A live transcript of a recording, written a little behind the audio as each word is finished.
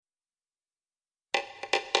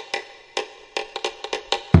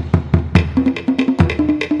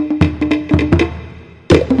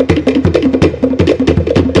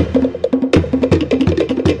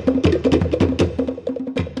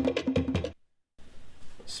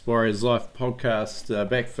Warriors Life podcast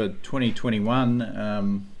back for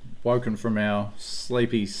 2021. Woken from our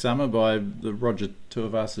sleepy summer by the Roger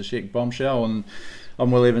Tuivasa-Sheck bombshell, and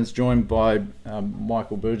I'm Will Evans, joined by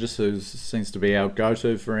Michael Burgess, who seems to be our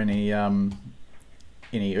go-to for any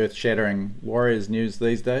earth-shattering Warriors news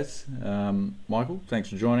these days. Michael, thanks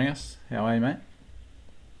for joining us. How are you, mate?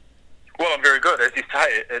 Well, I'm very good. As you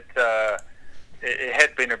say, it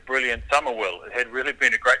had been a brilliant summer, Will. It had really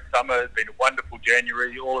been a great summer. It had been a wonderful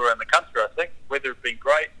January all around the country, I think. Weather had been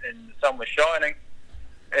great and the sun was shining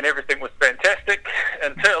and everything was fantastic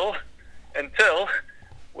until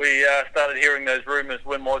we started hearing those rumours.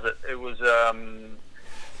 When was it? It was I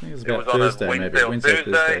think it was about on Thursday, a Wednesday maybe. or Wednesday,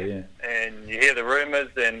 Thursday, yeah. And you hear the rumours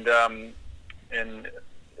and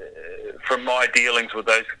from my dealings with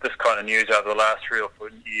this kind of news over the last 3 or 4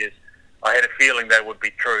 years, I had a feeling they would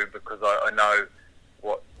be true because I know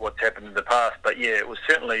what's happened in the past. But yeah, it was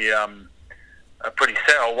certainly a pretty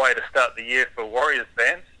sour way to start the year for Warriors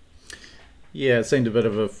fans. Yeah, it seemed a bit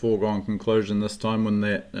of a foregone conclusion this time when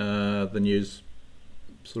the news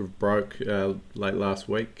sort of broke late last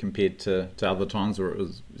week compared to other times where it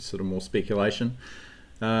was sort of more speculation.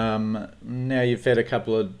 Now you've had a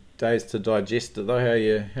couple of days to digest it though.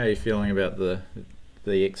 How are you feeling about the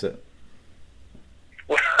exit?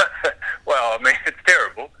 Well, I mean, it's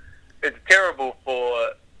terrible. It's terrible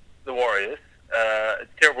for the Warriors.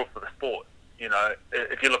 It's terrible for the sport. You know,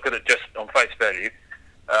 if you look at it just on face value,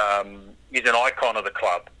 he's an icon of the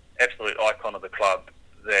club, absolute icon of the club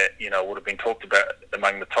that, you know, would have been talked about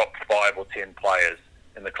among the top 5 or 10 players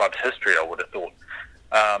in the club's history, I would have thought.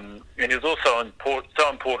 And he was also so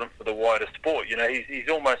important for the wider sport. You know, he's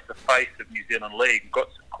almost the face of New Zealand League.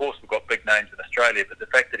 Of course, we've got big names in Australia, but the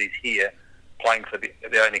fact that he's here, playing for the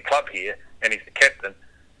only club here, and he's the captain,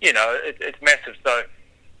 you know, it's massive. So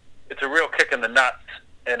it's a real kick in the nuts,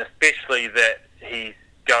 and especially that he's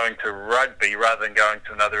going to rugby rather than going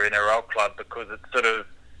to another NRL club, because it sort of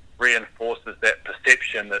reinforces that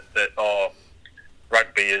perception that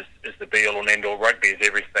rugby is the be-all and end-all. Rugby is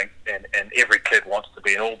everything, and every kid wants to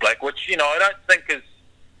be an All Black, which, you know, I don't think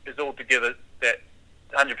is altogether that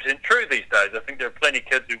 100% true these days. I think there are plenty of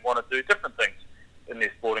kids who want to do different things in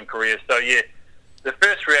their sporting career. So yeah, the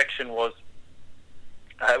first reaction was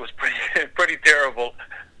it was pretty terrible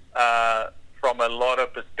from a lot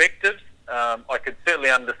of perspectives. I could certainly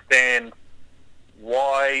understand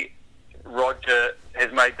why Roger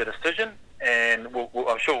has made the decision, and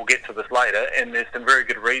I'm sure we'll get to this later, and there's some very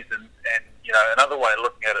good reasons. And, you know, another way of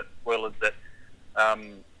looking at it, Will, is that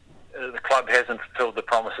the club hasn't fulfilled the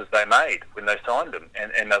promises they made when they signed him,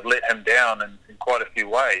 and they've let him down in quite a few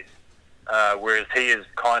ways, whereas he has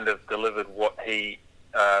kind of delivered what he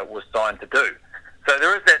was signed to do. So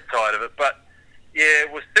there is that side of it. But yeah,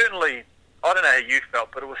 it was certainly, I don't know how you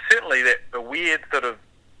felt, but it was certainly a weird sort of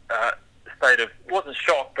state of, it wasn't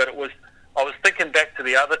shock, but I was thinking back to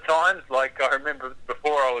the other times. Like, I remember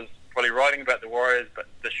before I was probably writing about the Warriors, but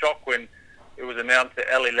the shock when it was announced that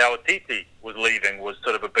Ali Lauatiti was leaving was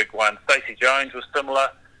sort of a big one. Stacey Jones was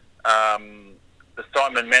similar. The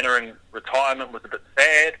Simon Mannering retirement was a bit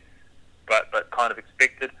sad, but kind of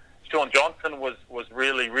expected. Sean Johnson was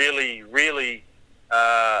really, really, really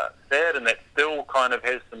sad, and that still kind of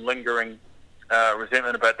has some lingering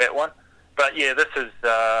resentment about that one. But yeah, this is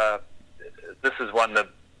one of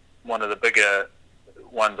the bigger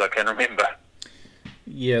ones I can remember.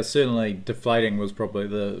 Yeah, certainly deflating was probably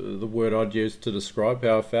the word I'd use to describe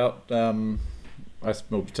how I felt.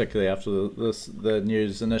 Particularly after the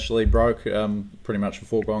news initially broke, pretty much a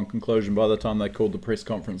foregone conclusion by the time they called the press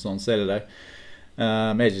conference on Saturday.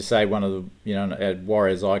 As you say, one of the, you know, a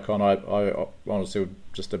Warriors icon. I honestly would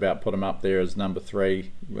just about put him up there as number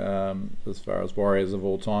 3 as far as Warriors of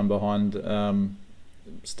all time, behind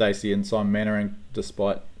Stacey and Simon Mannering,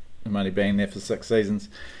 despite him only being there for 6 seasons.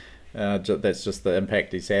 That's just the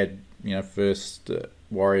impact he's had. You know, first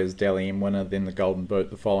Warriors Dally M winner, then the Golden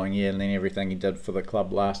Boot the following year, and then everything he did for the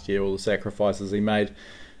club last year, all the sacrifices he made,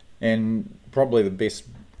 and probably the best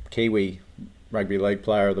Kiwi rugby league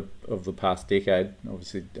player of the past decade.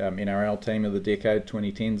 Obviously, NRL team of the decade,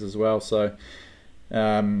 2010s as well. So,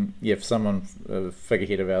 yeah, for someone, a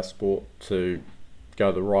figurehead of our sport, to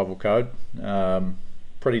go the rival code,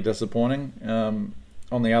 pretty disappointing.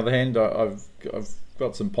 On the other hand, I've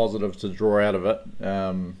got some positives to draw out of it,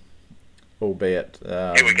 albeit.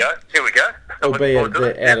 Here we go. Albeit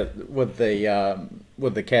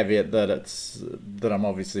with the caveat that I'm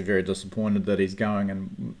obviously very disappointed that he's going,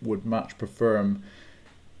 and would much prefer him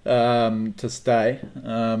to stay.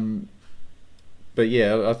 but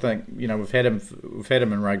yeah, I think we've had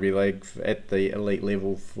him in rugby league at the elite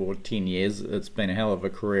level for 10 years. It's been a hell of a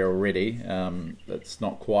career already. It's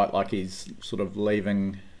not quite like he's sort of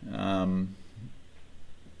leaving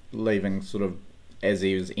sort of as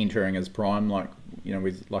he was entering his prime,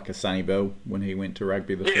 with like a Sonny Bill when he went to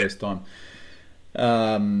rugby the first time.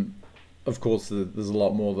 Of course, there's a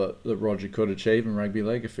lot more that Roger could achieve in rugby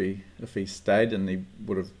league if he stayed, and he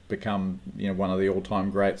would have become one of the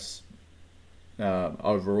all-time greats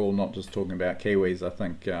overall. Not just talking about Kiwis, I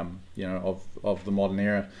think of the modern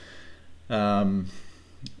era.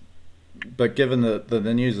 But given that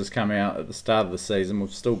the news has come out at the start of the season,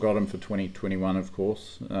 we've still got him for 2021, of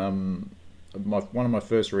course. One of my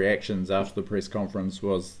first reactions after the press conference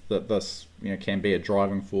was that this can be a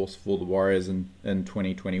driving force for the Warriors in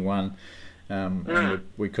 2021. And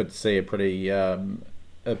we could see a pretty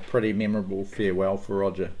memorable farewell for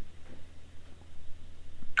Roger.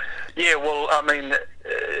 Yeah, well, I mean,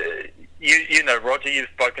 you know Roger, you've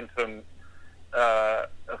spoken to him,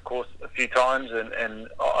 of course, a few times, and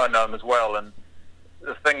I know him as well. And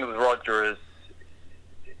the thing with Roger is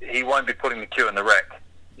he won't be putting the cue in the rack.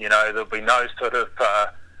 There'll be no sort of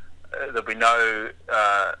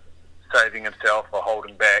saving himself or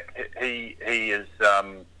holding back. He is I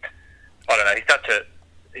don't know.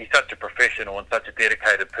 He's such a professional and such a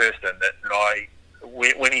dedicated person that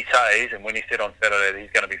when he says, and when he said on Saturday that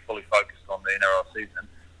he's going to be fully focused on the NRL season,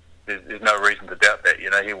 there's no reason to doubt that.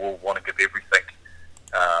 He will want to give everything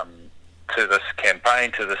to this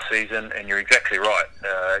campaign, to this season. And you're exactly right.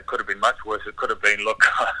 It could have been much worse. It could have been, look,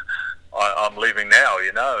 I'm leaving now,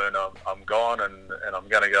 and I'm gone, and I'm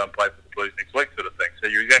going to go and play for the Blues next week, sort of thing. So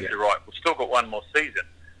you're exactly right. We've still got one more season.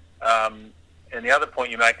 And the other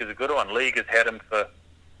point you make is a good one. League has had him for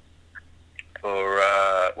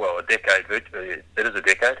a decade. It is a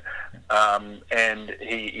decade. And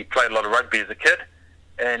he played a lot of rugby as a kid,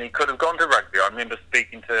 and he could have gone to rugby. I remember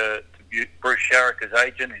speaking to Bruce Sharrock, his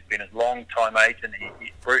agent. He's been his long-time agent.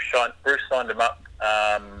 Bruce signed him up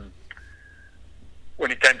when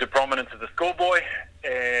he came to prominence as a schoolboy,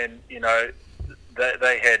 and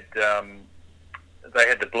they had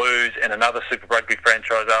the Blues and another Super Rugby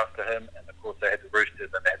franchise after him, and of course they had the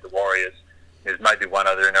Roosters and they had the Warriors. There's maybe one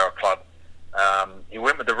other in our club. He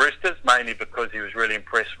went with the Roosters mainly because he was really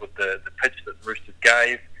impressed with the pitch that the Roosters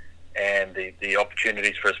gave, and the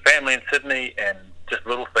opportunities for his family in Sydney, and just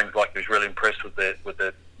little things like he was really impressed with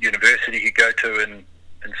the university he'd go to in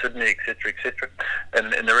Sydney, etc.,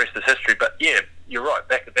 and the rest is history. But yeah, you're right.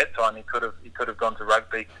 Back at that time, he could have gone to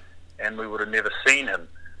rugby, and we would have never seen him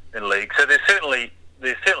in league. So there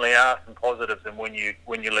certainly are some positives, and when you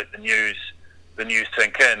let the news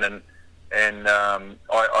sink in, and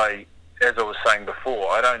I as I was saying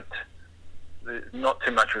before, there's not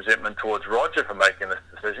too much resentment towards Roger for making this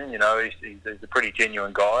decision. He's a pretty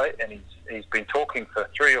genuine guy, and he's been talking for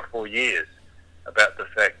 3 or 4 years about the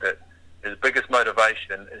fact that his biggest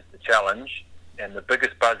motivation is the challenge, and the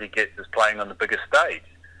biggest buzz he gets is playing on the biggest stage.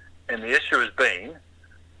 And the issue has been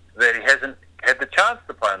that he hasn't had the chance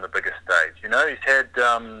to play on the biggest stage. He's had,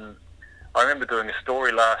 I remember doing a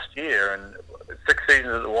story last year, and 6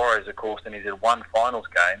 seasons at the Warriors, of course, and he's had 1 finals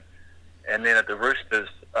game. And then at the Roosters,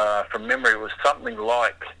 from memory, it was something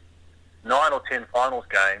like 9 or 10 finals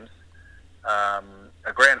games,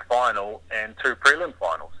 a grand final, and 2 prelim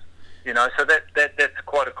finals. So that's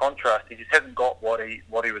quite a contrast. He just hasn't got what he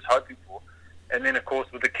was hoping for. And then, of course,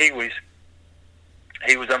 with the Kiwis,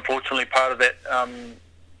 he was unfortunately part of that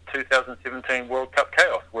 2017 World Cup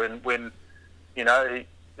chaos when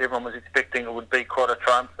everyone was expecting it would be quite a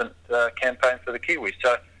triumphant campaign for the Kiwis.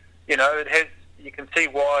 So, you can see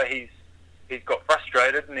why he's got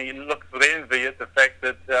frustrated, and he looks with envy at the fact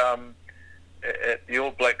that at the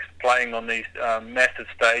All Blacks playing on these massive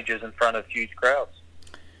stages in front of huge crowds.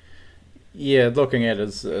 Yeah, looking at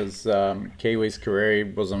his Kiwis career,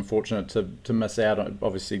 he was unfortunate to miss out on,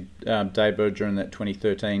 obviously, debut during that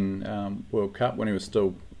 2013 World Cup when he was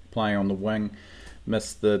still playing on the wing.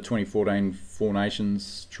 Missed the 2014 Four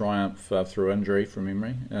Nations triumph through injury from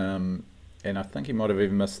memory. And I think he might have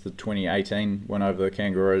even missed the 2018 win over the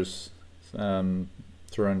Kangaroos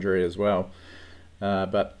through injury as well.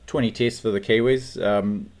 But 20 tests for the Kiwis,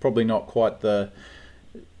 probably not quite the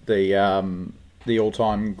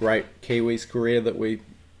all-time great Kiwis career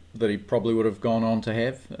that he probably would have gone on to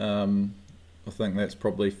have. I think that's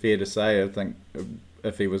probably fair to say. I think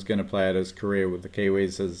if he was going to play out his career with the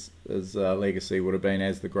Kiwis, his legacy would have been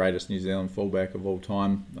as the greatest New Zealand fullback of all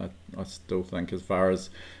time. I still think, as far as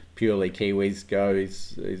purely Kiwis go,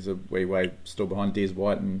 he's a wee way still behind Des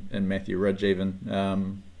White and Matthew Ridge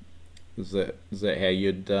even. Is that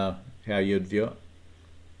how you'd view it?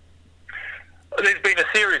 There's been a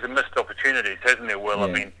series of missed opportunities, hasn't there, Will? Yeah.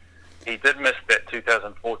 I mean, he did miss that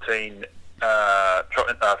 2014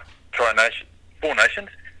 Tri-Nation, Four Nations,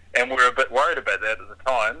 and we were a bit worried about that at the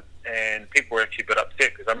time, and people were actually a bit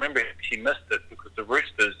upset because I remember he actually missed it because the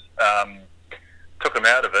Roosters took him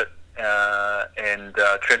out of it, and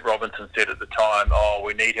Trent Robinson said at the time,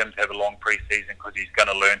 we need him to have a long pre-season because he's going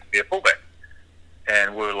to learn to be a fullback.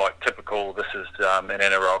 And we were like, typical, this is an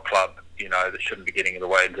NRL club, that shouldn't be getting in the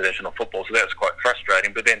way of international football, so that was quite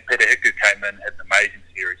frustrating. But then Peter Hiku came in, had an amazing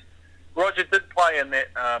series. Roger did play in that,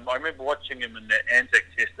 I remember watching him in that Anzac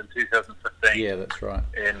Test in 2015. Yeah, that's right.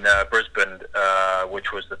 In Brisbane,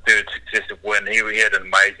 which was the third successive win. He had an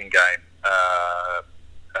amazing game,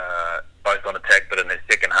 both on attack, but in that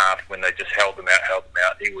second half when they just held them out,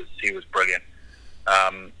 he was brilliant.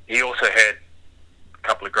 He also had a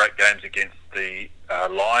couple of great games against the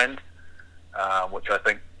Lions, which I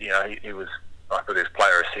think he was. I thought he was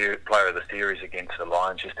player of the series against the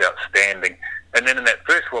Lions, just outstanding. And then in that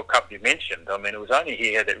first World Cup you mentioned, I mean, it was only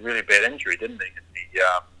he had that really bad injury, didn't he,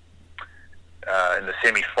 in the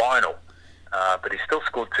semi-final. But he still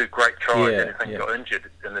scored 2 great tries, and I think he got injured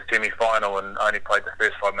in the semi-final and only played the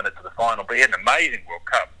first 5 minutes of the final. But he had an amazing World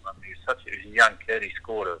Cup. I mean, he was a young kid. He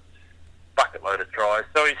scored a bucket load of tries.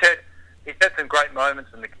 So he's had some great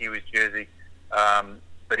moments in the Kiwis jersey.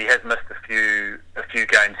 But he has missed a few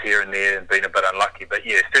games here and there and been a bit unlucky. But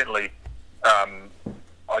yeah, certainly,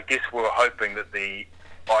 I guess we were hoping that the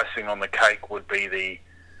icing on the cake would be the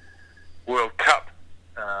World Cup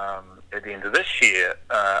at the end of this year.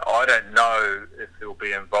 I don't know if he'll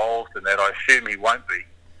be involved in that. I assume he won't be,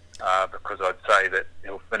 because I'd say that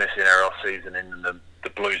he'll finish the NRL season and the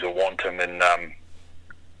Blues will want him in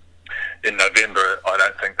November. I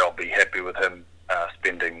don't think they'll be happy with him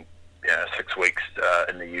spending 6 weeks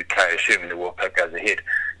in the UK, assuming the World Cup goes ahead.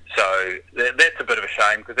 So that's a bit of a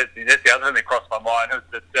shame, because that's the other thing that crossed my mind, is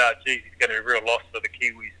that, he's going to be a real loss for the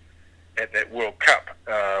Kiwis at that World Cup,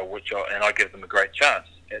 and I give them a great chance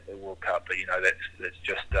at the World Cup. But, that's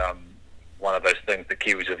just one of those things. The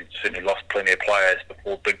Kiwis have certainly lost plenty of players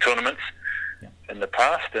before big tournaments in the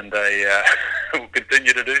past, and they will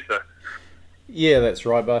continue to do so. Yeah, that's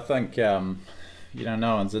right. But I think,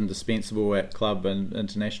 no one's indispensable at club and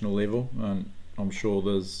international level. I'm sure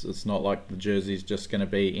it's not like the jersey's just going to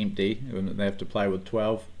be empty and they have to play with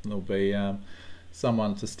 12. There'll be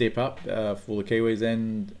someone to step up for the Kiwis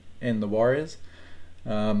and the Warriors.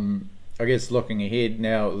 I guess looking ahead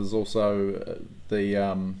now, there's also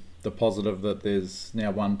the positive that there's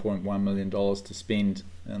now $1.1 million to spend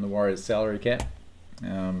in the Warriors salary cap.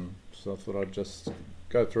 So I thought I'd just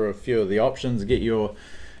go through a few of the options, get your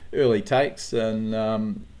early takes,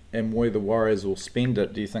 and where the Warriors will spend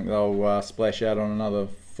it. Do you think they'll splash out on another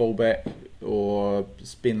fullback, or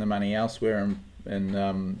spend the money elsewhere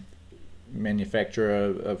and manufacture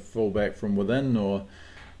a fullback from within, or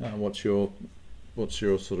what's your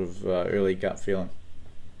sort of early gut feeling?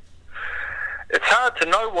 It's hard to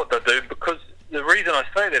know what they'll do, because the reason I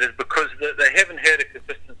say that is because they haven't had a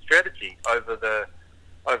consistent strategy over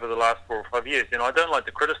the last 4 or 5 years. And I don't like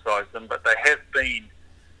to criticise them, but they have been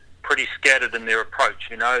pretty scattered in their approach.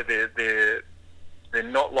 They're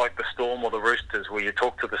not like the Storm or the Roosters, where you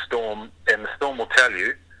talk to the Storm and the Storm will tell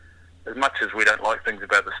you, as much as we don't like things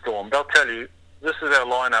about the Storm, they'll tell you, this is our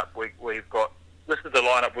lineup we've got, this is the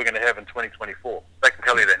lineup we're going to have in 2024. They can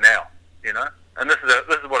tell you that now, and this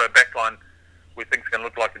is what our backline we think is going to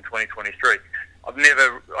look like in 2023.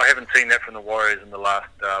 I haven't seen that from the Warriors in the last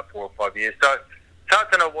 4 or 5 years. So it's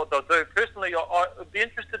hard to know what they'll do. Personally, I'd be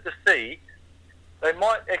interested to see. They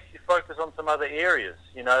might actually focus on some other areas.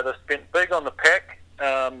 They've spent big on the pack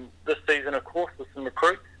this season, of course, with some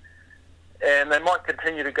recruits, and they might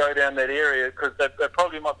continue to go down that area, because they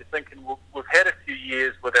probably might be thinking, we've had a few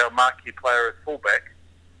years with our marquee player at fullback.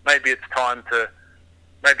 Maybe it's time to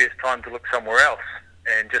look somewhere else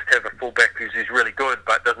and just have a fullback who's really good,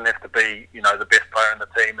 but doesn't have to be the best player in the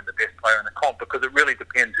team and the best player in the comp, because it really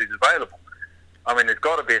depends who's available. I mean, there's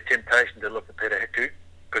got to be a temptation to look at Peter Hiku,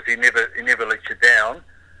 because he never lets you down.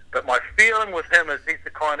 But my feeling with him is he's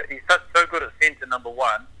so good at centre, number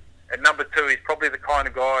one, and number two, he's probably the kind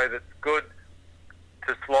of guy that's good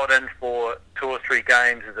to slot in for 2 or 3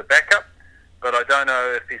 games as a backup. But I don't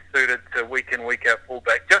know if he's suited to week in, week out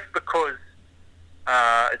fullback, just because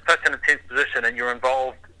it's such an intense position and you're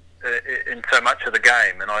involved in so much of the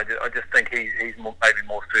game. And I just think he's maybe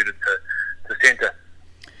more suited to centre.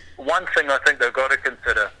 One thing I think they've got to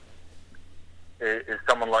consider is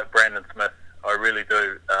someone like Brandon Smith. I really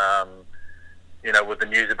do. With the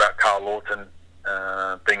news about Carl Lawton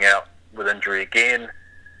being out with injury again.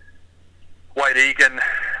 Wade Egan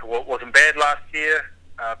wasn't bad last year.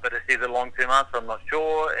 but is he the long-term answer? I'm not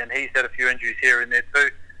sure. And he's had a few injuries here and there too.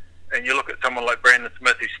 And you look at someone like Brandon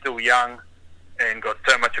Smith, who's still young and got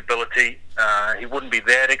so much ability. He wouldn't be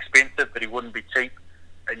that expensive, but he wouldn't be cheap.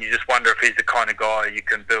 And you just wonder if he's the kind of guy you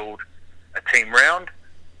can build a team round.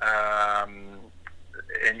 And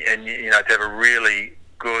you know, to have a really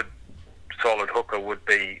good, solid hooker would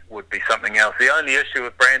be something else. The only issue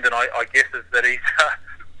with Brandon, I guess, is that he's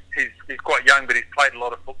quite young, but he's played a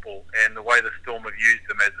lot of football, and the way the Storm have used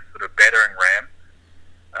him as a sort of battering ram,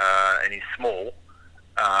 and he's small.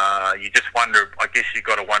 You just wonder. I guess you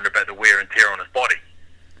got to wonder about the wear and tear on his body,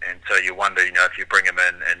 and so you wonder, you know, if you bring him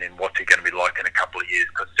in, and then what's he going to be like in a couple of years?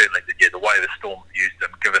 Because certainly, the way the Storm have used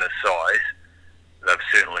him, given his size, they've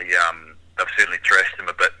certainly trashed him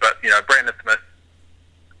a bit. But you know, Brandon Smith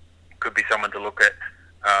could be someone to look at.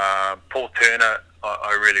 Paul Turner,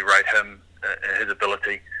 I really rate him, his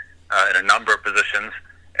ability in a number of positions.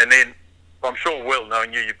 And then I'm sure, Will,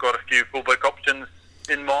 knowing you've got a few fullback options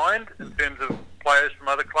in mind in terms of players from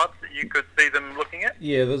other clubs that you could see them looking at.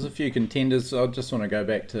 Yeah, there's a few contenders. I just want to go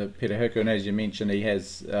back to Peter Hickey, and as you mentioned, he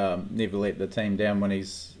has never let the team down when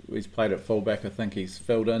he's played at fullback. I think he's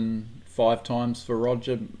filled in 5 times for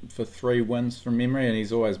Roger for 3 wins from memory, and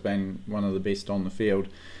he's always been one of the best on the field.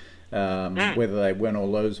 Whether they win or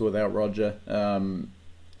lose without Roger,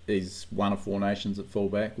 he's won a 4 Nations at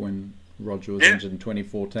fullback when Roger was injured in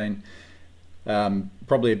 2014.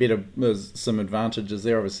 Probably there's some advantages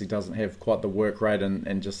there. Obviously doesn't have quite the work rate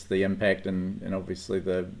and just the impact and obviously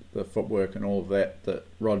the footwork and all of that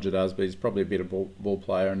Roger does, but he's probably a better ball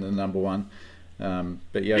player and the number one.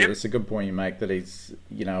 But yeah, it's a good point you make that he's,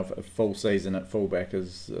 you know, a full season at fullback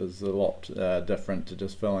is a lot different to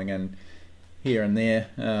just filling in here and there.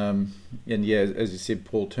 And yeah, as you said,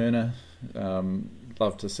 Paul Turner,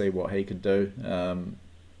 love to see what he could do.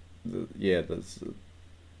 There's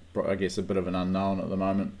I guess a bit of an unknown at the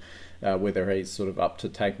moment, whether he's sort of up to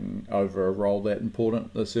taking over a role that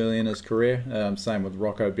important this early in his career. Same with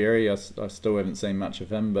Rocco Berry. I still haven't seen much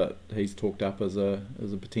of him, but he's talked up as a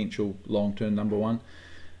potential long-term number one.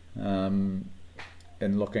 And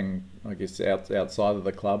looking, I guess, outside of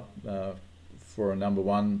the club for a number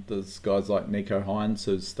one, there's guys like Nico Hines,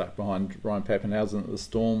 who's stuck behind Ryan Pappenhausen at the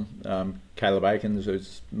Storm. Caleb Aikens,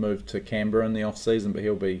 who's moved to Canberra in the off-season, but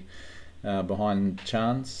he'll be behind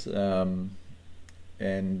Chance, and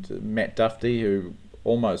Matt Duffy, who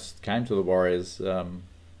almost came to the Warriors a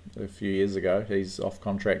few years ago. He's off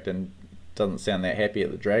contract and doesn't sound that happy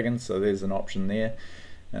at the Dragons, so there's an option there.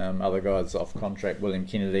 Other guys off contract, William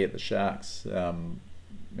Kennedy at the Sharks, and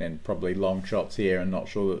probably long shots here, and not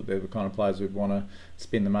sure that they're the kind of players we'd want to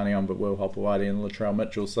spend the money on, but Will Hopewadi and Latrell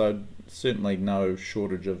Mitchell, so certainly no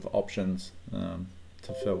shortage of options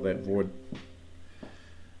to fill that void.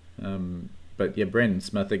 But yeah, Brandon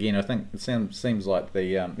Smith again. I think it seems like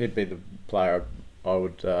he'd be the player I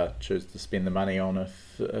would choose to spend the money on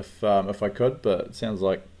if I could. But it sounds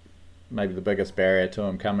like maybe the biggest barrier to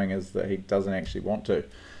him coming is that he doesn't actually want to.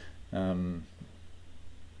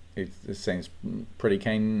 He seems pretty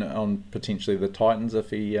keen on potentially the Titans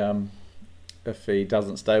if he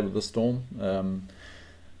doesn't stay with the Storm.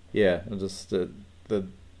 Just the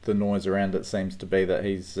noise around it seems to be that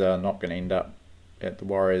he's not going to end up at the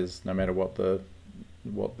Warriors, no matter what the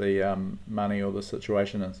money or the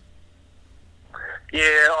situation is. Yeah,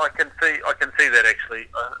 I can see that actually.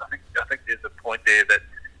 I think there's a point there that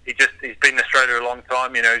he's been in Australia a long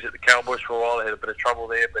time. You know, he's at the Cowboys for a while. He had a bit of trouble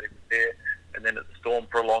there, but he was there, and then at the Storm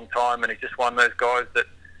for a long time. And he's just one of those guys that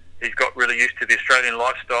he's got really used to the Australian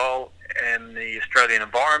lifestyle and the Australian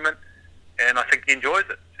environment, and I think he enjoys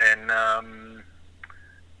it. And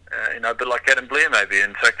a bit like Adam Blair maybe.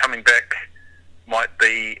 And so coming back might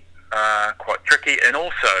be quite tricky, and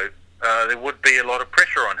also there would be a lot of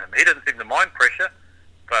pressure on him. He doesn't seem to mind pressure,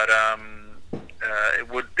 but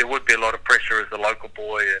there would be a lot of pressure as a local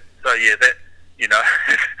boy. And so yeah, that, you know,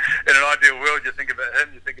 in an ideal world, you think about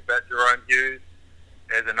him, you think about Jerome Hughes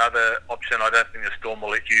as another option. I don't think the Storm will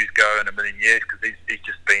let Hughes go in a million years, because he's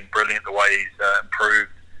just been brilliant the way he's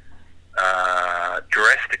improved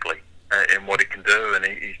drastically in what he can do, and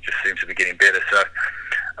he just seems to be getting better. So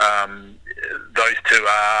those two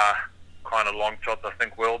are kind of long shots, I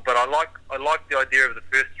think, Will. But I like the idea of the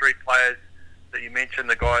first 3 players that you mentioned,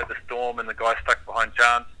 the guy at the Storm and the guy stuck behind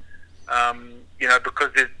Chance.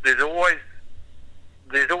 Because there's always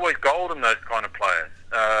gold in those kind of players.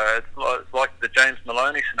 It's like the James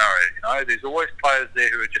Maloney scenario. You know, there's always players there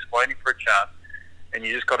who are just waiting for a chance, and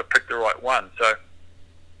you just got to pick the right one. So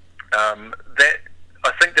that,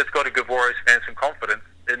 I think that's got to give Warriors fans some confidence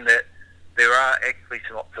in that there are actually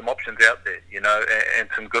some options out there, you know, and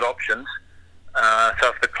some good options. So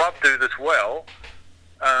if the club do this well,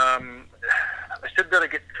 They should be able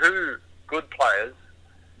to get two good players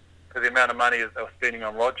for the amount of money that they were spending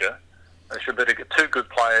on Roger. They should be able to get two good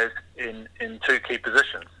players in two key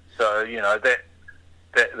positions. So, that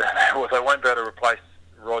they won't be able to replace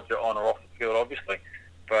Roger on or off the field, obviously.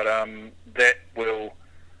 But that will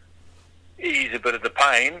ease a bit of the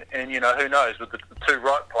pain. And, who knows, with the two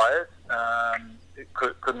right players, it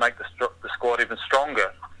could make the squad even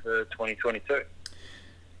stronger for 2022.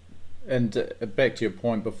 And back to your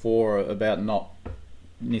point before about not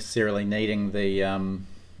necessarily needing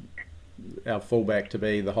our fullback to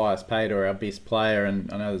be the highest paid or our best player,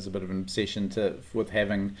 and I know there's a bit of an obsession with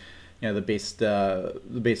having the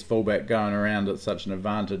best fullback going around at such an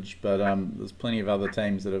advantage, but there's plenty of other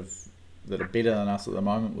teams that are better than us at the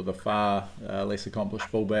moment with a far less accomplished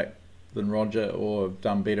fullback than Roger, or have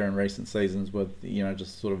done better in recent seasons with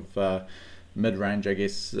just sort of mid-range, I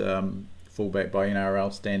guess, fullback by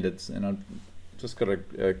NRL standards. And I've just got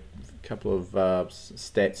a couple of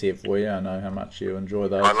stats here for you. I know how much you enjoy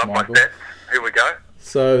those, I love Michael. my stats. Here we go.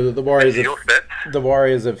 So the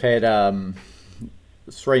Warriors have had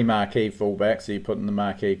 3 marquee fullbacks. So you put in the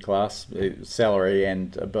marquee class, salary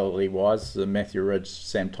and ability wise: Matthew Ridge,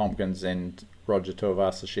 Sam Tompkins, and Roger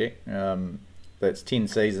Tuivasa-Sheck. That's 10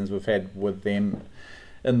 seasons we've had with them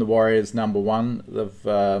in the Warriors number one. They've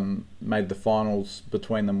made the finals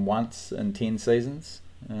between them once in 10 seasons.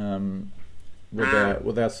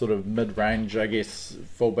 With our sort of mid-range, I guess,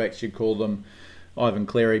 fullbacks you'd call them, Ivan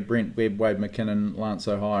Cleary, Brent Webb, Wade McKinnon, Lance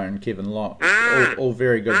O'Hire and Kevin Locke. All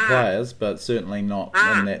very good players, but certainly not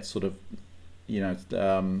in that sort of,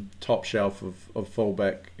 top shelf of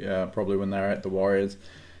fullback, probably when they were at the Warriors.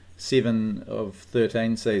 7 of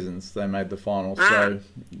 13 seasons they made the final, so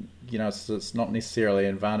it's not necessarily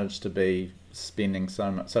an advantage to be spending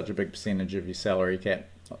such a big percentage of your salary cap.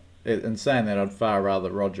 In saying that, I'd far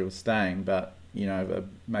rather Roger was staying, but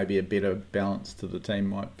maybe a better balance to the team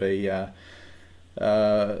might be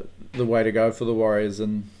the way to go for the Warriors,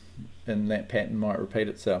 and that pattern might repeat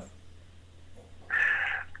itself.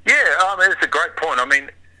 Yeah, it's a great point.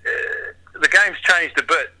 The game's changed a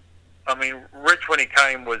bit. Rich, when he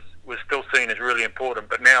came, was still seen as really important,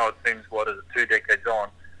 but now it seems, is it 2 decades on,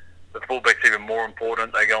 the fullback's even more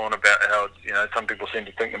important. They go on about how it's, some people seem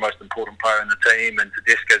to think the most important player in the team, and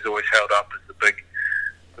Tedesco's always held up as the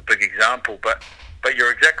big example. But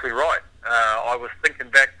you're exactly right. I was thinking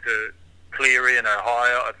back to Cleary and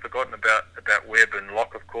O'Hire. I'd forgotten about Webb and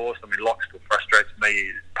Locke, of course. Locke still frustrates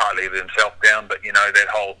me, partly with himself down, but that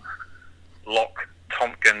whole Locke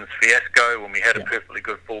Tompkins fiasco when we had a perfectly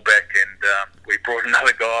good fullback and we brought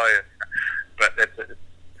another guy, but that's a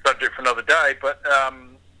subject for another day. But I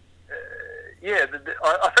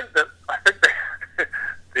think that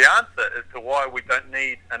the answer as to why we don't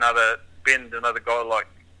need another guy like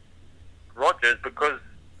Roger is because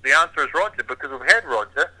the answer is Roger, because we've had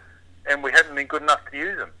Roger and we haven't been good enough to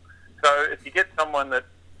use him. So if you get someone that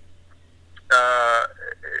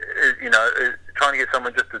is trying to get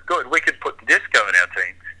someone just as good, we could put Tedesco in our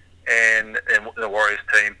team and the Warriors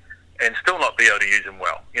team and still not be able to use him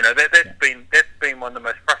well. That's been one of the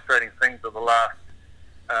most frustrating things of the last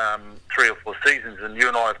 3 or 4 seasons, and you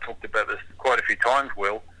and I have talked about this quite a few times,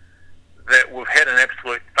 Will, that we've had an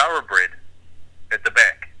absolute thoroughbred at the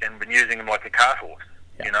back and been using him like a cart horse.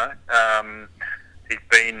 He's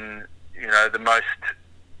been the most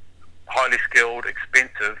highly skilled,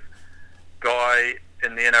 expensive guy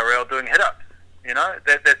in the NRL doing hit-ups.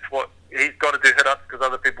 That's what he's got to do, hit-ups, because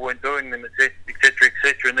other people weren't doing them, etc.,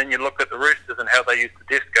 etc. And then you look at the Roosters and how they use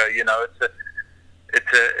Tedesco.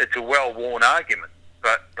 It's a well-worn argument.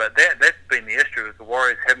 But that's been the issue, is the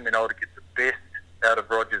Warriors haven't been able to get the best out of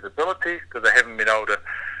Roger's abilities, because they haven't been able to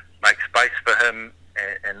make space for him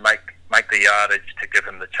and make the yardage to give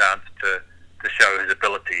him the chance to show his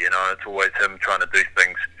ability. It's always him trying to do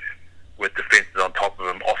things with defences on top of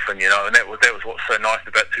him often, and that was what's so nice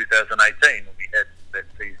about 2018 when we had that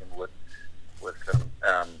season with some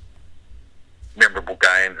memorable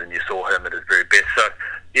games and you saw him at his very best. So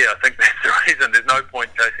I think that's the reason. There's no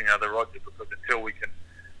point chasing another Roger, because until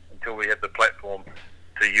we have the platform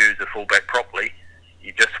to use a fullback properly,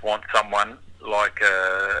 you just want someone like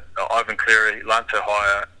Ivan Cleary, Lance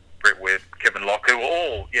O'Hire, Brett Webb, Kevin Locke, who are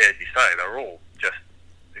all, as you say, they're all just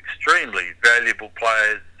extremely valuable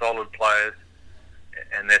players, solid players,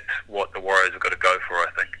 and that's what the Warriors have got to go for,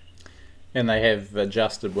 I think. And they have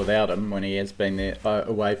adjusted without him when he has been there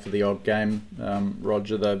away for the odd game.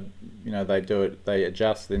 Roger, they do it. They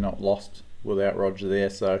adjust. They're not lost without Roger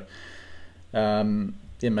there. So,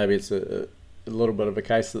 maybe it's a little bit of a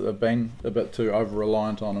case that they've been a bit too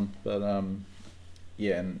over-reliant on him. But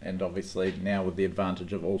and obviously now with the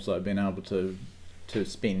advantage of also being able to to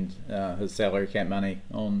spend his salary cap money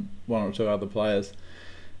on one or two other players,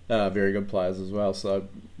 very good players as well. So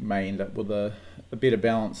may end up with a better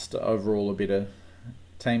balanced overall, a better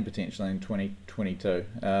team potentially in 2022.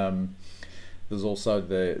 There's also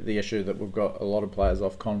the issue that we've got a lot of players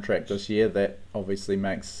off contract this year. That obviously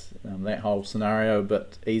makes that whole scenario a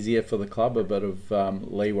bit easier for the club, a bit of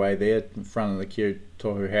leeway there. In front of the queue,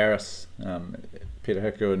 Tohu Harris, Peter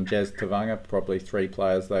Hiku and Jazz Tavanga, probably three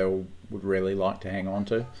players they all would really like to hang on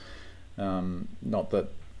to. Not that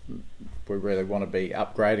we really want to be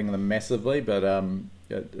upgrading them massively, but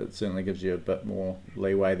it certainly gives you a bit more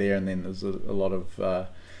leeway there. And then there's a lot of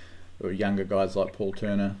younger guys like Paul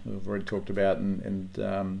Turner, who we've already talked about, and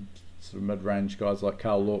sort of mid-range guys like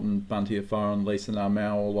Carl Lawton, Bunty Afaro and Lisa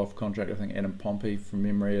Narmau, all off contract. I think Adam Pompey from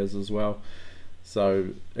memory is as well. So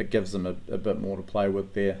it gives them a bit more to play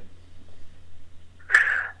with there.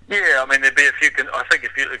 Yeah, I mean there'd be a few. I think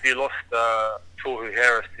if you lost Tohu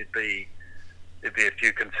Harris, there'd be a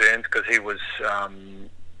few concerns because he was,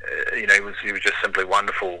 he was just simply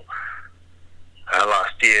wonderful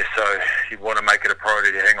last year. So you'd want to make it a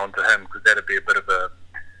priority to hang on to him because that'd be a bit of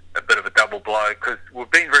a double blow. Because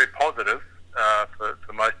we've been very positive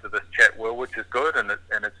for most of this chat, which is good, and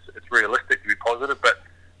it's realistic to be positive. But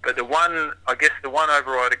the one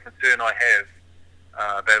overriding concern I have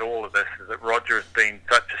about all of this is that Roger has been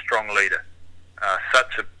such a strong leader,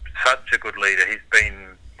 such a good leader. He's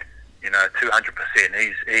been,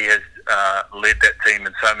 200%. He has led that team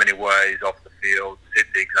in so many ways off the field, set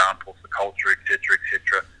the examples, the culture,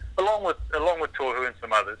 etc., along with Tohu and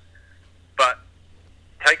some others. But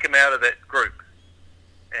take him out of that group,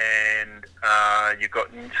 and you've got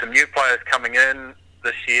some new players coming in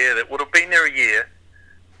this year that would have been there a year,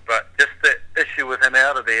 but just that issue with him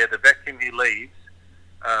out of there, the vacuum he leaves.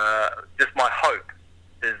 Just my hope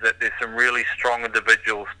is that there's some really strong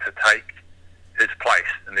individuals to take his place,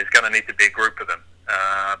 and there's going to need to be a group of them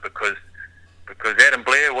because Adam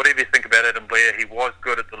Blair, whatever you think about Adam Blair, he was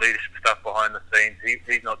good at the leadership stuff behind the scenes.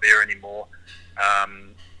 He's not there anymore.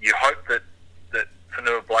 You hope that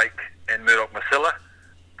Whanua Blake and Murdoch Masila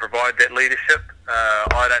provide that leadership.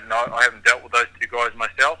 I don't know. I haven't dealt with those two guys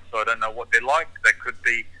myself, so I don't know what they're like. They could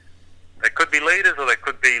be leaders, or they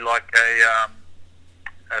could be like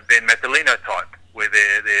a Ben Matalino type, where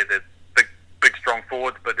they're the big strong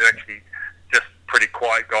forwards, but they're actually just pretty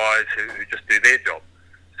quiet guys who just do their job.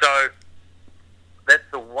 So that's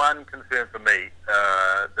the one concern for me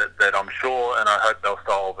that I'm sure, and I hope they'll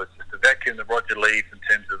solve. It's just the vacuum that Roger leaves in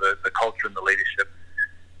terms of the culture and the leadership,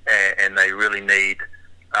 and they really need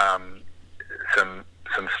some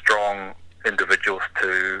strong individuals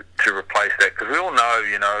to replace that, because we all know,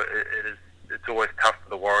 it's always tough for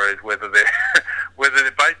the Warriors, whether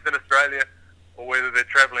they're based in Australia or whether they're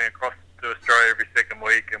travelling across to Australia every second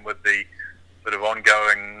week, and with the sort of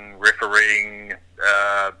ongoing refereeing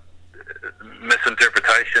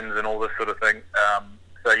misinterpretations and all this sort of thing.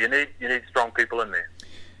 So you need strong people in there.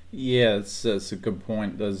 Yeah, it's a good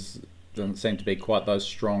point. Doesn't seem to be quite those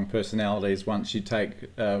strong personalities once you take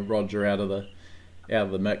Roger out of the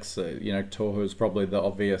mix. Tohu is probably the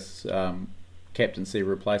obvious captaincy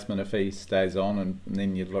replacement if he stays on, and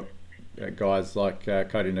then you look at guys like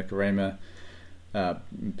Cody Nikarima,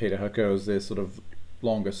 Peter Hiku as their sort of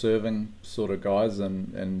longer serving sort of guys,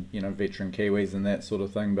 and veteran Kiwis and that sort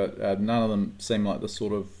of thing, but none of them seem like the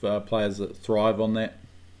sort of players that thrive on that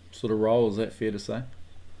sort of role. Is that fair to say?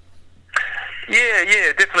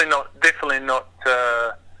 Yeah, definitely not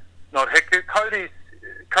Hiku.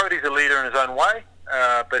 Cody's a leader in his own way,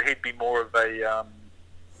 but he'd be more of a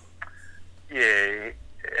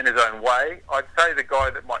in his own way. I'd say the guy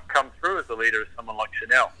that might come through as a leader is someone like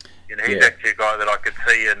Chanel. He's actually a guy that I could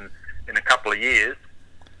see in a couple of years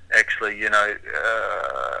actually,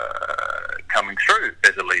 coming through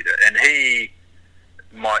as a leader, and he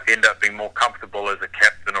might end up being more comfortable as a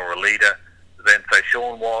captain or a leader than say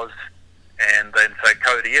Sean was, and then say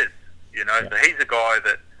Cody is. So he's a guy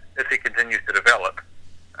that if he continues to develop,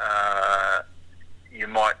 you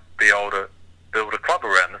might be able to build a club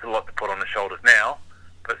around. There's a lot to put on his shoulders now,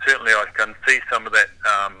 but certainly I can see some of that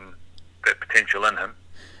potential in him.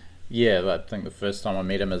 Yeah, I think the first time I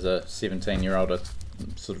met him as a 17-year-old, I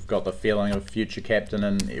sort of got the feeling of future captain,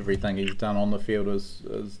 and everything he's done on the field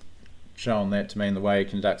has shown that to me in the way he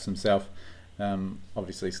conducts himself.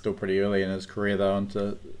 Obviously still pretty early in his career though,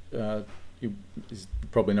 and he's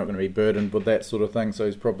probably not going to be burdened with that sort of thing, so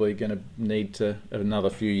he's probably going to need to have another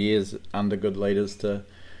few years under good leaders to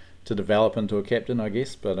develop into a captain, I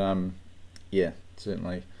guess. But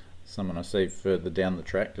certainly someone I see further down the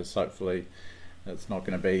track, because hopefully it's not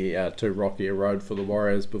going to be too rocky a road for the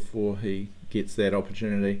Warriors before he gets that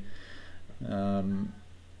opportunity.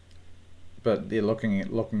 But they're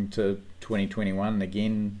looking to 2021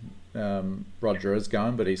 again. Roger is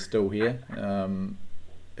going, but he's still here, and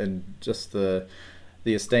just the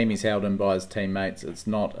esteem he's held in by his teammates. It's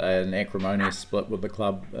not an acrimonious split with the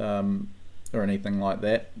club or anything like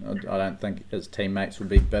that. I don't think his teammates would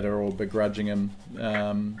be bitter or begrudging him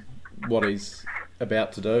what he's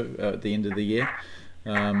about to do at the end of the year.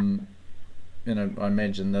 I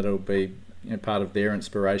imagine that it'll be part of their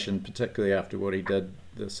inspiration, particularly after what he did,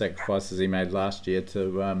 the sacrifices he made last year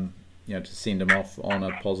to send him off on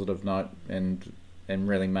a positive note and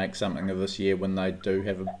really make something of this year when they do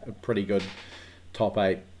have a pretty good top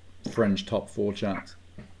 8, fringe top 4 chance.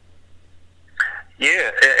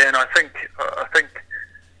 Yeah, and I think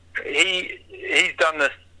he's done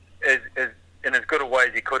this as in as good a way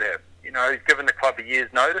as he could have. He's given the club a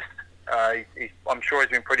year's notice. I'm sure he's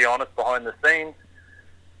been pretty honest behind the scenes.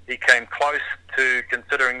 He came close to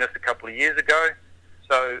considering this a couple of years ago,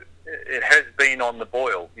 so it has been on the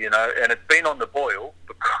boil, and it's been on the boil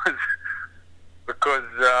because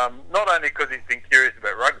not only because he's been curious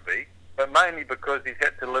about rugby, but mainly because he's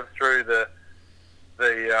had to live through the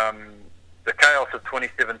chaos of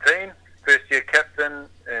 2017, first year captain,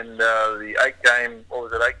 and the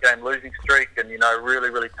 8-game losing streak, and really,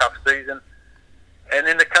 really tough season, and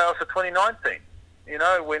then the chaos of 2019.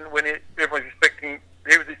 When everyone's expecting,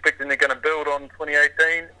 he was expecting they're going to build on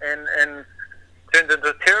 2018, and turned into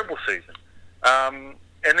a terrible season. And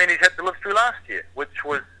then he's had to live through last year, which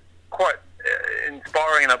was quite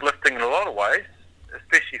inspiring and uplifting in a lot of ways,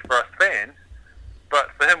 especially for us fans.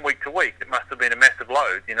 But for him, week to week, it must have been a massive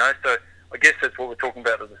load, So I guess that's what we're talking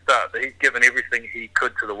about at the start, that he's given everything he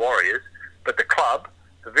could to the Warriors, but the club,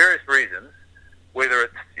 for various reasons, whether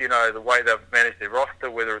it's, the way they've managed their roster,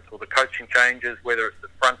 whether it's all the coaching changes, whether it's the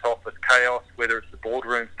front office chaos, whether it's the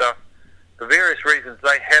boardroom stuff, for various reasons,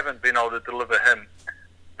 they haven't been able to deliver him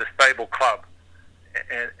the stable club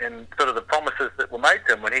and sort of the promises that were made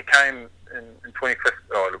to him when he came in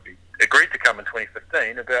 2015, he agreed to come in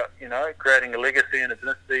 2015 about, creating a legacy and a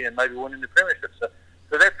dynasty and maybe winning the premiership. So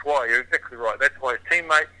that's why, you're exactly right, that's why his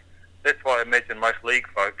teammates, that's why I imagine most league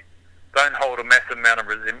folk don't hold a massive amount of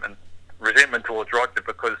resentment towards Roger,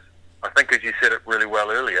 because I think, as you said it really well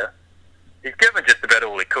earlier, he's given just about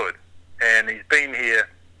all he could, and he's been here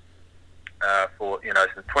for,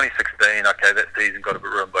 since 2016. Okay, that season got a bit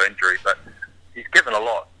ruined by injury, but he's given a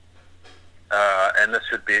lot, and this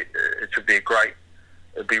should be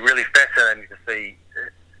it'd be really fascinating to see.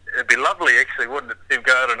 It'd be lovely, actually, wouldn't it, to see him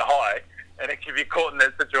go out on a high and actually be caught in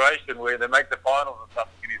that situation where they make the finals and stuff,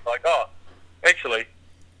 and he's like, actually,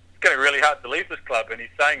 it's going to be really hard to leave this club, and he's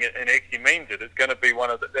saying it and actually means it. It's going to be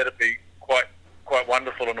that'd be quite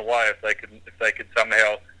wonderful in a way if they could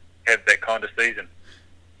somehow have that kind of season.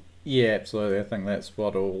 Yeah, absolutely. I think that's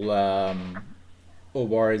what all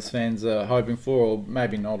Warriors fans are hoping for, or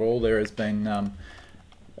maybe not all. There has been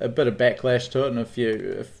a bit of backlash to it, and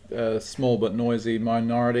a small but noisy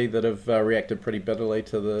minority that have reacted pretty bitterly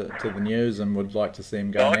to the news and would like to see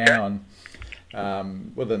him go now.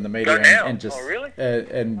 And within the media and just really?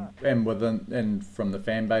 and within and from the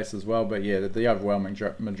fan base as well. But yeah, the overwhelming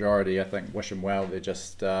majority, I think, wish him well. They're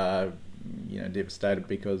just devastated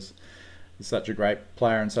because he's such a great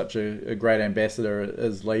player and such a great ambassador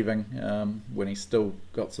is leaving when he's still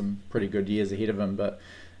got some pretty good years ahead of him. But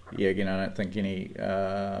yeah, again, I don't think any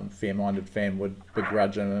fair-minded fan would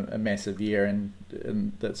begrudge him a massive year, and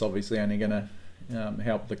that's obviously only going to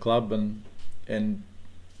help the club and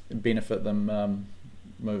benefit them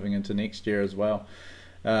moving into next year as well.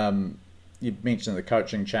 You mentioned the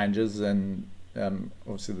coaching changes, and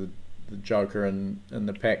obviously the joker in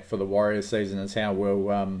the pack for the Warriors season is how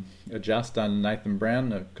we'll adjust under Nathan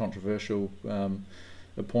Brown, a controversial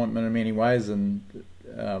appointment in many ways, and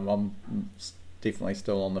I'm definitely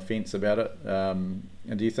still on the fence about it. And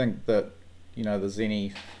do you think that there's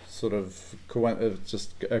any sort of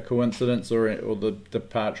just a coincidence or the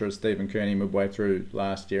departure of Stephen Kearney midway through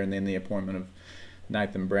last year and then the appointment of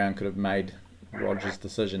Nathan Brown could have made Roger's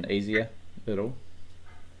decision easier at all?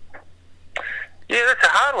 Yeah, that's a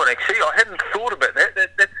hard one, actually. I hadn't thought about that.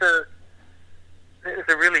 That's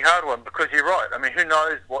a really hard one, because you're right. I mean, who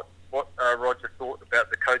knows what Roger thought about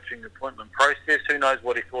the coaching appointment process? Who knows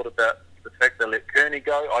what he thought about the fact they let Kearney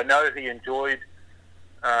go? I know he enjoyed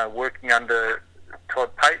working under Todd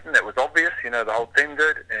Payton. That was obvious. The whole team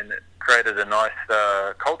did, and it created a nice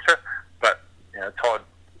culture. But Todd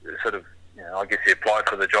sort of, I guess he applied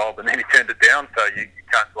for the job and then he turned it down. So you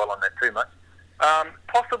can't dwell on that too much.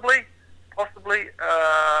 Possibly.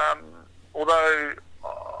 Although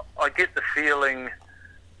I get the feeling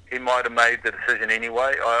he might have made the decision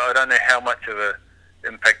anyway. I don't know how much of a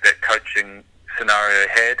impact that coaching scenario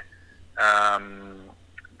had.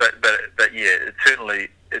 But yeah, it certainly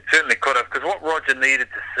could have, because what Roger needed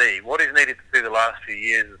to see, what he's needed to see the last few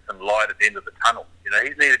years is some light at the end of the tunnel. You know,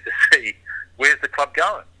 he's needed to see where's the club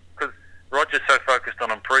going, because Roger's so focused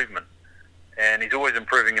on improvement, and he's always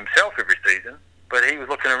improving himself every season. But he was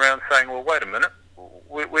looking around saying, well, wait a minute,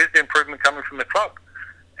 where's the improvement coming from the club?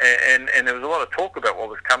 And there was a lot of talk about what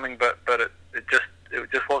was coming, but it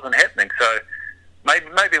just wasn't happening. So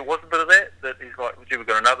maybe it was a bit of that he's like, gee, we've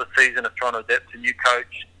got another season of trying to adapt to new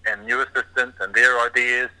coach and new assistants and their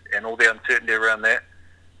ideas and all the uncertainty around that.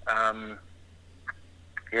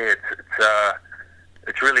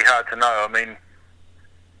 It's really hard to know. I mean,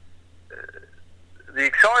 the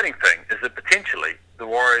exciting thing is that potentially the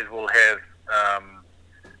Warriors will have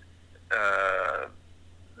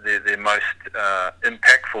their most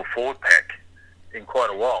impactful forward pack in quite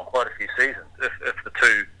a while, quite a few seasons, if the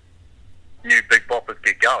two new big boppers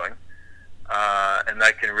get going and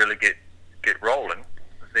they can really get rolling.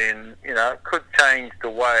 Then, you know, it could change the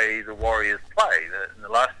way the Warriors play. In the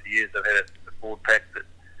last few years, they've had a forward pack that's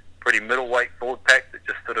pretty middleweight forward pack that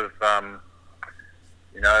just sort of,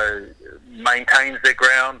 maintains their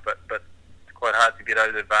ground, but it's quite hard to get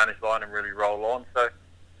over the advantage line and really roll on. So,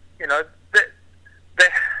 you know,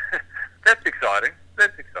 that's exciting.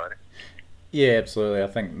 That's exciting. Yeah, absolutely. I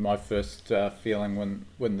think my first feeling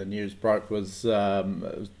when the news broke was,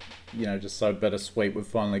 just so bittersweet. We've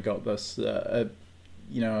finally got this, a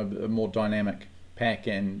more dynamic pack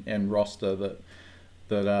and roster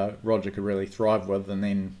that Roger could really thrive with, and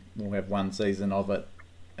then we'll have one season of it,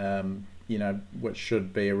 which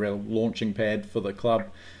should be a real launching pad for the club,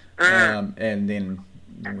 and then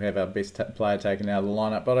we'll have our best player taken out of the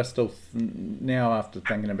lineup. But I still, now after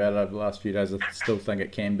thinking about it over the last few days, I still think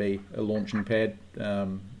it can be a launching pad,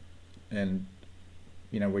 and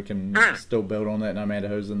we can still build on that no matter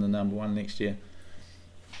who's in the number one next year.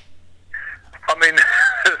 I mean,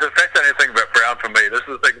 the fascinating thing about Brown for me, this is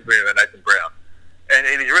the thing about Nathan Brown, and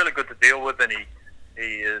he's really good to deal with, and he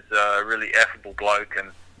is a really affable bloke.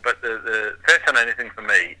 But the fascinating thing for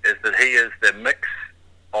me is that he is the mix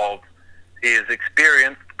of, he is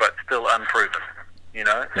experienced but still unproven, and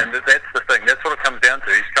that's the thing. That's what it comes down to.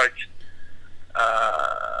 He's coached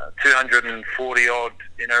 240 odd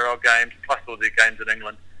NRL games plus all the games in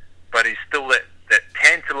England, but he's still that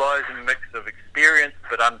tantalising mix of experience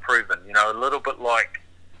but unproven. A little bit like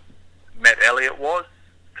Matt Elliott was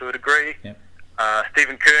to a degree. Yep.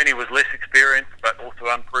 Stephen Kearney was less experienced but also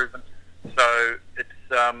unproven. So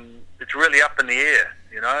it's really up in the air,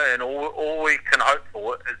 and all we can hope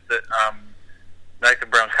for is that Nathan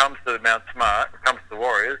Brown comes to Mount Smart, comes to the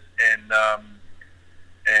Warriors, and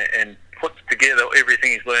puts together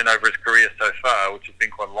everything he's learned over his career so far, which has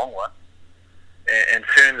been quite a long one, and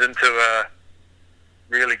turns into a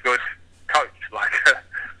really good coach like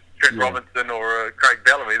Trent Robinson or Craig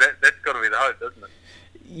Bellamy. That's got to be the hope, doesn't it?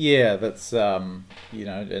 Yeah, that's and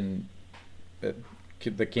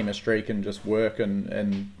the chemistry can just work,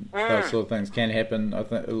 and those sort of things can happen. I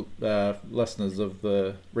think regular listeners of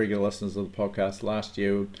the podcast last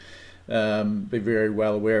year would be very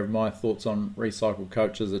well aware of my thoughts on recycled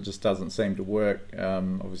coaches. It just doesn't seem to work.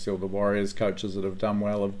 Obviously all the Warriors coaches that have done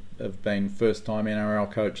well have been first time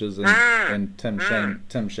NRL coaches, and Tim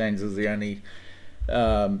Sheens is the only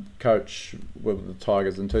coach with the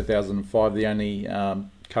Tigers in 2005, the only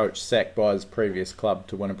coach sacked by his previous club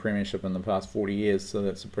to win a premiership in the past 40 years, so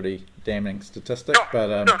that's a pretty damning statistic. But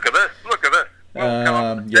look at this. We'll come up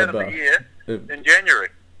with of the year in January.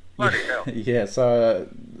 Bloody hell. Yeah, so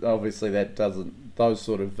obviously those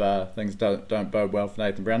sort of things don't bode well for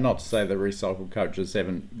Nathan Brown. Not to say the recycled coaches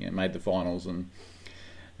haven't made the finals and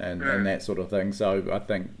that sort of thing. So I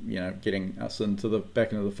think getting us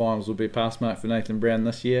back into the finals will be a pass mark for Nathan Brown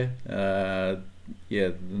this year.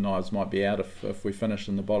 The knives might be out if we finish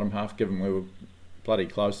in the bottom half, given we were bloody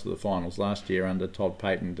close to the finals last year under Todd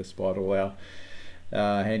Payton, despite all our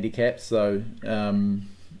handicaps. So a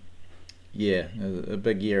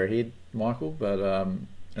big year ahead, Michael. But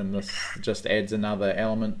and this just adds another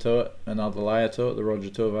element to it, another layer to it, the Roger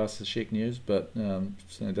Tuivasa-Sheck news. But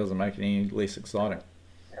certainly doesn't make it any less exciting.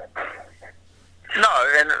 No,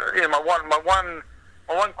 and my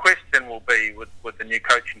one question will be with the new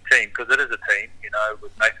coaching team, because it is a team,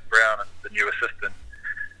 with Nathan Brown and the new assistant.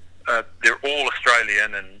 They're all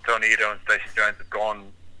Australian, and Tony Ito and Stacey Jones have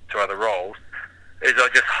gone to other roles. Is I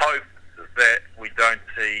just hope that we don't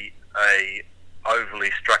see a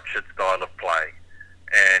overly structured style of play,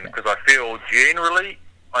 and because I feel generally,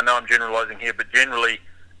 I know I'm generalising here, but generally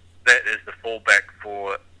that is the fallback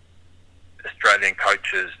for Australian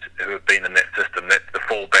coaches who have been in that system. That's the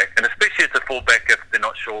fallback, and especially it's a fallback if the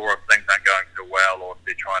sure if things aren't going so well or if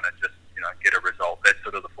they're trying to just, get a result. That's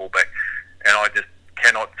sort of the fallback. And I just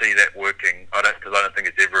cannot see that working. Because I don't think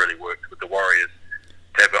it's ever really worked with the Warriors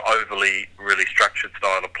to have an overly, really structured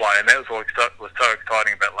style of play. And that was what was so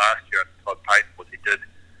exciting about last year. Todd Payton was he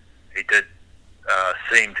did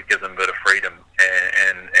seem to give them a bit of freedom,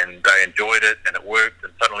 and they enjoyed it, and it worked.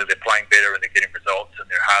 And suddenly they're playing better, and they're getting results, and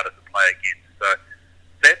they're harder to play against. So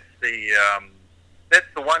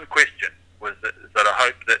that's the one question that I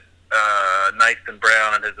hope that Nathan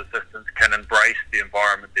Brown and his assistants can embrace the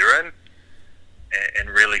environment they're in and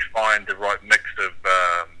really find the right mix of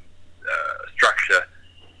structure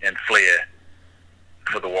and flair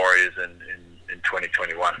for the Warriors in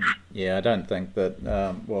 2021. Yeah, I don't think that.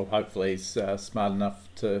 Hopefully he's smart enough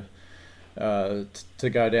to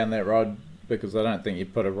go down that road, because I don't think you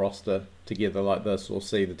put a roster together like this or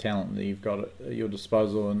see the talent that you've got at your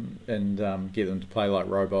disposal and get them to play like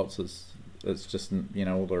robots. It's just,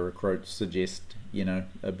 all the recruits suggest,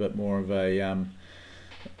 a bit more of a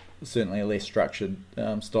certainly a less structured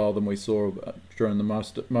style than we saw during the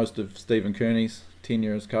most of Stephen Kearney's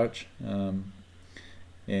tenure as coach.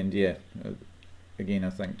 Again, I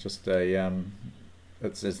think just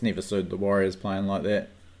it's never suited the Warriors playing like that,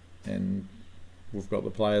 and we've got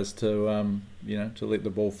the players to to let the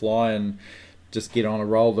ball fly and just get on a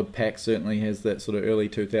roll. The pack certainly has that sort of early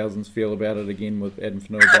 2000s feel about it again with Adam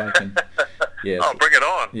Fanua-Blake, and bring it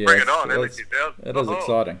on, bring it on, early 2000s. It is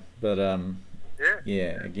exciting, but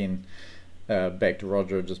again, back to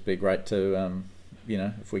Roger, it'd just be great to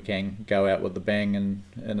if we can go out with the bang and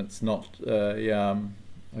it's not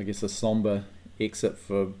I guess a somber exit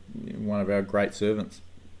for one of our great servants.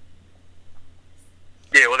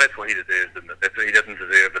 Yeah, well, that's what he deserves, isn't it? He doesn't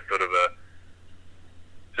deserve a sort of a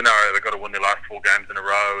scenario. They've got to win their last 4 games in a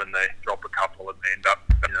row and they drop a couple and they end up,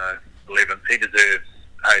 11th. He deserves,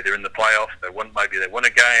 hey, they're in the playoffs. Maybe they win a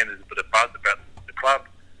game. There's a bit of buzz about the club,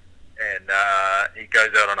 and he goes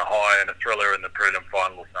out on a high in a thriller in the prelim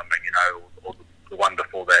final or something, or the one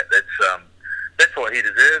before that. That's what he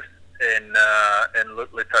deserves, and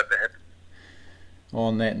let's hope that happens.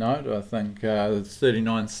 On that note, I think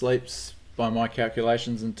 39 sleeps by my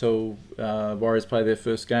calculations until Warriors play their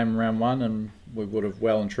first game in round 1, and we would have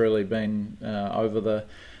well and truly been over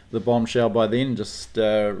the bombshell by then, just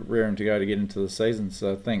rearing to go to get into the season.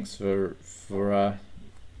 So thanks for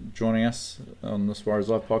joining us on this Warriors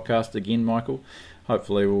Live podcast again, Michael.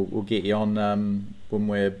 Hopefully we'll get you on when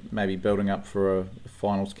we're maybe building up for a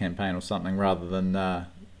finals campaign or something, rather than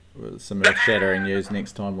some earth-shattering news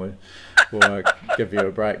next time. We'll give you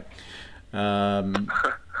a break.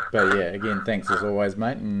 But yeah, again, thanks as always,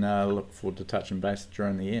 mate, and look forward to touching base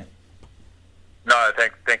during the year. No,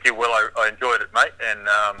 thank you, Will. I enjoyed it, mate, and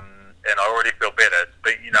I already feel better.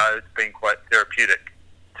 It's been quite therapeutic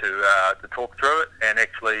to talk through it, and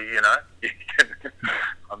actually,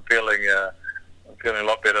 I'm feeling a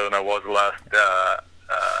lot better than I was last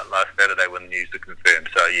Saturday when the news was confirmed.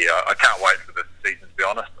 So yeah, I can't wait for this season, to be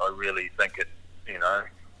honest. I really think it.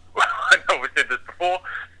 I know we've said this before,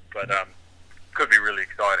 but could be really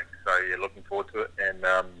exciting. So yeah, looking forward to it, and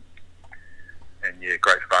yeah,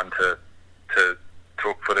 great fun to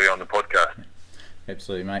talk footy on the podcast.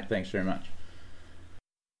 Absolutely, mate. Thanks very much.